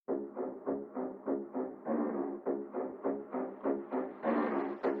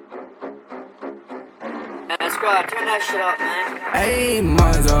Squad, turn that shit up, man. Ayy,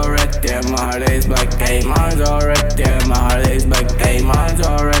 mine's alright there, my heart is black. Ayy, mine's alright there, my heart is black. Ayy, mine's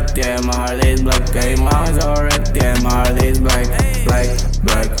alright there, my heart is black. Ayy, mine's alright there, my heart is black. Black,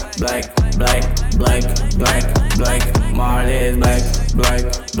 black, black, black, black, black, black. My heart is black, black,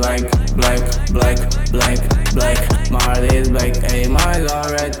 black, black, black, black, black. My heart is black. Ayy, mine's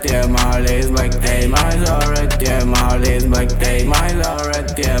alright there, my heart is black. Ayy, mine's alright there, my heart is black. Ayy, mine's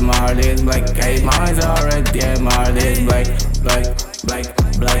alright there, my heart is black. Ayy, mine's alright there, my heart is black. Black, black,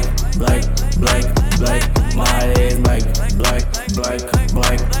 black, black, black, black. My heart is black, black, black,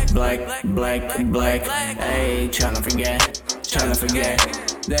 black, black, black, black. Ayy, tryna forget.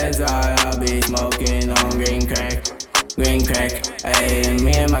 That's why I be smoking on green crack. Ayy,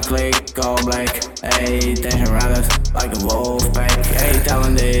 me and my clique go black. Ayy, they around us like a wolf pack. Ayy,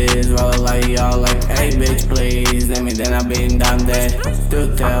 telling this, roll like y'all like. Ayy, bitch, please, let me then I've been down there.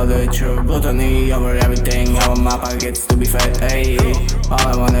 To tell the truth, gluttony over everything. I want my pockets to be fat. Ayy, all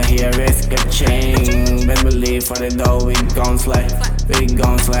I wanna hear is get change. Best believe for the dough, we gon' slay. We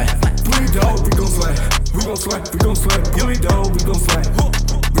gon' slay. Put it dough, we gon' slay. We gon' slay, we gon' slay. Put it dough, we gon' slay.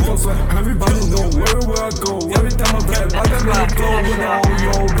 We gon' slay. Everybody know where I go.